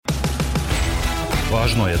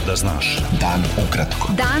Važno je da znaš. Dan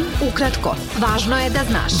ukratko. Dan ukratko. Važno je da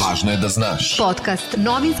znaš. Važno je da znaš. Podcast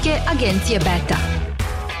novinske agencije Beta.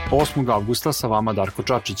 8. avgusta sa vama Darko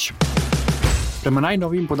Čačić. Prema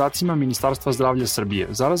najnovijim podacima Ministarstva zdravlja Srbije,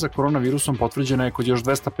 zaraza koronavirusom potvrđena je kod još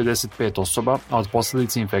 255 osoba, a od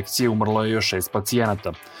posledice infekcije umrlo je još 6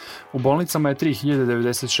 pacijenata. U bolnicama je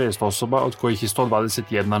 3096 osoba, od kojih je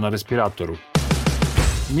 121 na respiratoru.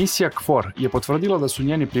 Misija KFOR je potvrdila da su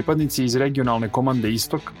njeni pripadnici iz regionalne komande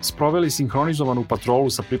Istok sproveli sinhronizovanu patrolu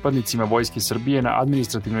sa pripadnicima Vojske Srbije na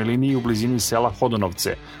administrativnoj liniji u blizini sela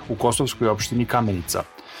Hodonovce u kosovskoj opštini Kamenica.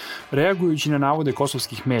 Reagujući na navode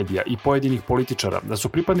kosovskih medija i pojedinih političara da su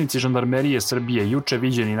pripadnici žandarmerije Srbije juče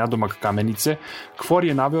viđeni nadomak Kamenice, KFOR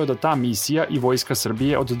je naveo da ta misija i Vojska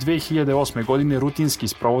Srbije od 2008. godine rutinski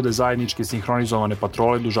sprovode zajedničke sinhronizovane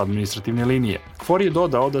patrole duž administrativne linije. KFOR je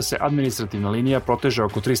dodao da se administrativna linija proteže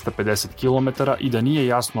oko 350 km i da nije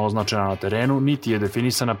jasno označena na terenu, niti je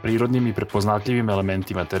definisana prirodnim i prepoznatljivim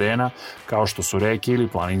elementima terena, kao što su reke ili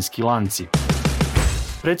planinski lanci.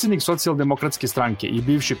 Predsjednik Socijaldemokratske stranke i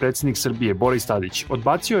bivši predsjednik Srbije Boris Tadić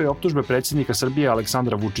odbacio je optužbe predsjednika Srbije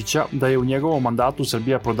Aleksandra Vučića da je u njegovom mandatu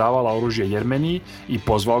Srbija prodavala oružje Jermeniji i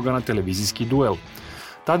pozvao ga na televizijski duel.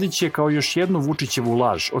 Tadić je kao još jednu Vučićevu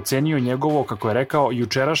laž ocenio njegovo, kako je rekao,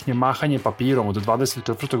 jučerašnje mahanje papirom od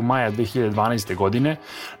 24. maja 2012. godine,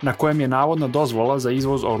 na kojem je navodna dozvola za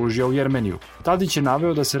izvoz oružja u Jermeniju. Tadić je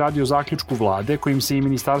naveo da se radi o zaključku vlade kojim se i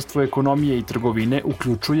Ministarstvo ekonomije i trgovine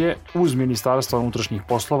uključuje uz Ministarstvo unutrašnjih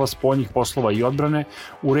poslova, spoljnih poslova i odbrane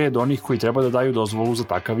u red onih koji treba da daju dozvolu za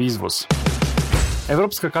takav izvoz.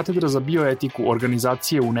 Evropska katedra za bioetiku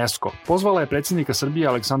organizacije UNESCO pozvala je predsjednika Srbije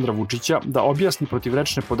Aleksandra Vučića da objasni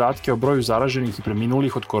protivrečne podatke o broju zaraženih i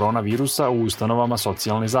preminulih od koronavirusa u ustanovama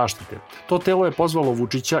socijalne zaštite. To telo je pozvalo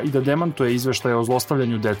Vučića i da demantuje izveštaje o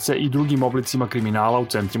zlostavljanju dece i drugim oblicima kriminala u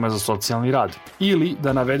centrima za socijalni rad, ili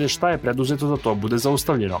da navede šta je preduzeto da to bude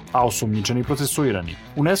zaustavljeno, a osumnjičeni procesuirani.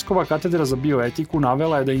 UNESCO-va katedra za bioetiku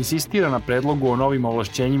navela je da insistira na predlogu o novim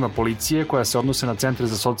ovlašćenjima policije koja se odnose na centre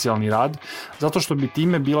za socijalni rad, zato što bi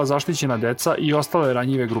time bila zaštićena deca i ostale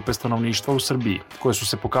ranjive grupe stanovništva u Srbiji, koje su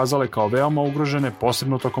se pokazale kao veoma ugrožene,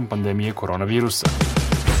 posebno tokom pandemije koronavirusa.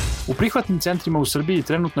 U prihvatnim centrima u Srbiji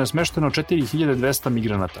trenutno je smešteno 4200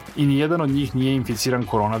 migranata i nijedan od njih nije inficiran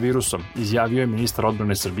koronavirusom, izjavio je ministar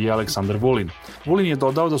odbrane Srbije Aleksandar Vulin. Vulin je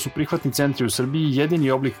dodao da su prihvatni centri u Srbiji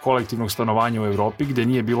jedini oblik kolektivnog stanovanja u Evropi gde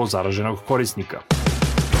nije bilo zaraženog korisnika.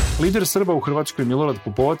 Lider Srba u Hrvatskoj Milorad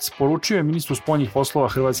Pupovac poručio je ministru spoljnih poslova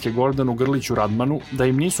Hrvatske Gordanu Grliću Radmanu da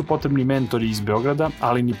im nisu potrebni mentori iz Beograda,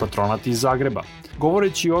 ali ni patronati iz Zagreba.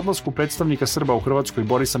 Govoreći o odlasku predstavnika Srba u Hrvatskoj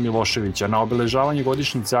Borisa Miloševića na obeležavanje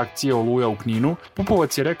godišnjice akcije Oluja u Kninu,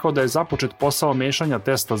 Pupovac je rekao da je započet posao mešanja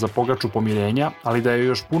testa za pogaču pomirenja, ali da je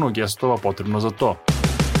još puno gestova potrebno za to.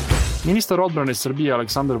 Ministar odbrane Srbije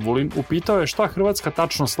Aleksandar Vulin upitao je šta Hrvatska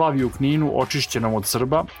tačno slavi u Kninu očišćenom od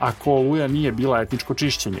Srba ako Oluja nije bila etničko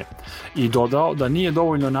čišćenje, i dodao da nije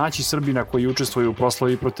dovoljno naći Srbina koji učestvuje u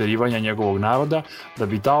proslavi proterivanja njegovog naroda da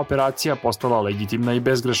bi ta operacija postala legitimna i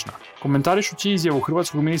bezgrešna. Komentarišući izjavu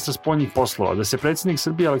hrvatskog ministra spoljnih poslova da se predsjednik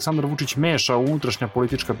Srbije Aleksandar Vučić meša u unutrašnja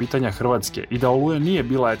politička pitanja Hrvatske i da Oluja nije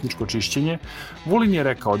bila etničko čišćenje, Vulin je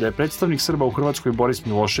rekao da je predstavnik Srba u Hrvatskoj Boris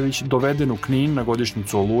Milošević doveden u Knin na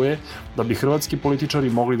godišnjicu Oluje da bi hrvatski političari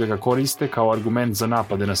mogli da ga koriste kao argument za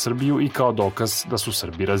napade na Srbiju i kao dokaz da su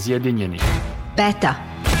Srbi razjedinjeni. Beta.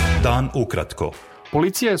 Dan ukratko.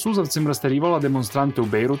 Policija je suzavcem rasterivala demonstrante u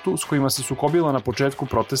Bejrutu s kojima se sukobila na početku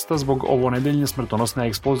protesta zbog ovonedeljne smrtonosne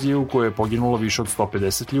eksplozije u kojoj je poginulo više od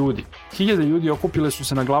 150 ljudi. Hiljade ljudi okupile su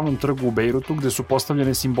se na glavnom trgu u Bejrutu gde su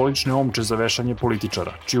postavljene simbolične omče za vešanje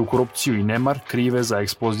političara, čiju korupciju i nemar krive za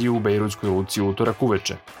eksploziju u Bejrutskoj luci u utorak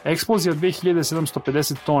uveče. Eksplozija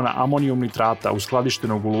 2750 tona amonijum nitrata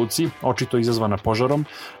uskladištenog u luci, očito izazvana požarom,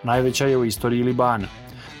 najveća je u istoriji Libana.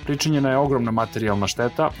 Pričinjena je ogromna materijalna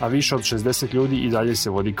šteta, a više od 60 ljudi i dalje se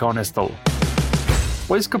vodi kao nestalo.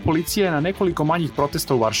 Poljska policija je na nekoliko manjih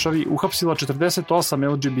protesta u Varšavi uhapsila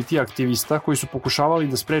 48 LGBT aktivista koji su pokušavali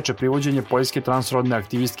da spreče privođenje poljske transrodne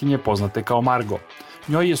aktivistkinje poznate kao Margo.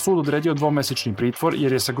 Njoj je sud odredio dvomesečni pritvor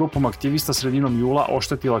jer je sa grupom aktivista sredinom jula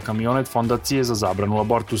oštetila kamionet Fondacije za zabranu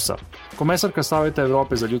abortusa. Komesarka Saveta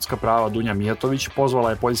Evrope za ljudska prava Dunja Mijatović pozvala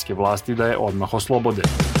je poljske vlasti da je odmah oslobode.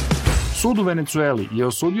 Sud u Venecueli je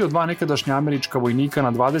osudio 2 nekadašnja američka vojnika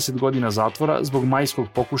na 20 godina zatvora zbog majskog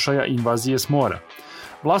pokušaja invazije s mora.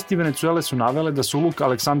 Vlasti Venecuele su navele da su Luke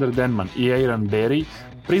Alexander Denman i Aaron Berry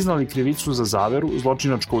priznali krivicu za zaveru,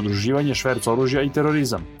 zločinačko udruživanje, šverc oružja i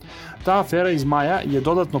terorizam. Ta afera iz maja je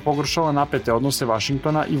dodatno pogoršala napete odnose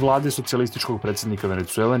Vašingtona i vlade socijalističkog predsjednika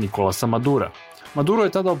Venecuele Nikolasa Madura. Maduro je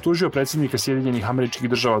tada optužio predsjednika Sjedinjenih Američkih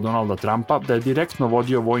Država Donalda Trumpa da je direktno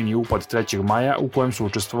vodio vojni upad 3. maja u kojem su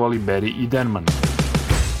učestvovali Berry i Denman.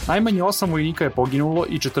 Najmanje 8 vojnika je poginulo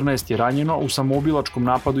i 14 je ranjeno u samoubilačkom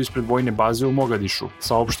napadu ispred vojne baze u Mogadišu,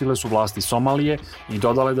 saopštile su vlasti Somalije i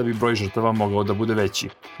dodale da bi broj žrtava mogao da bude veći.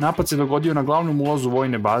 Napad se dogodio na glavnom ulazu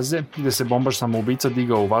vojne baze, gde se bombaš samoubica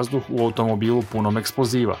digao u vazduh u automobilu punom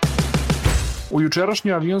eksploziva. U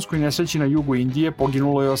jučerašnjoj avionskoj nesreći na jugu Indije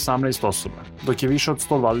poginulo je 18 osoba, dok je više od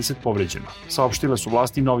 120 povređeno. Saopštile su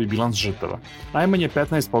vlasti novi bilans žrtava. Najmanje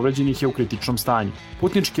 15 povređenih je u kritičnom stanju.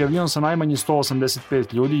 Putnički avion sa najmanje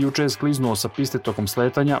 185 ljudi juče je skliznuo sa piste tokom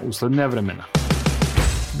sletanja usled nevremena.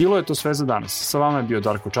 Bilo je to sve za danas. Sa vama je bio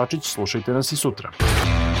Darko Čačić, slušajte nas i sutra.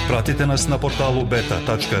 Pratite nas na portalu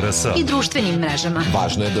beta.rs I društvenim mrežama.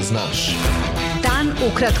 Važno je da znaš. Dan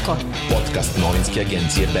ukratko. Podcast novinske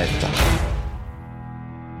agencije Beta.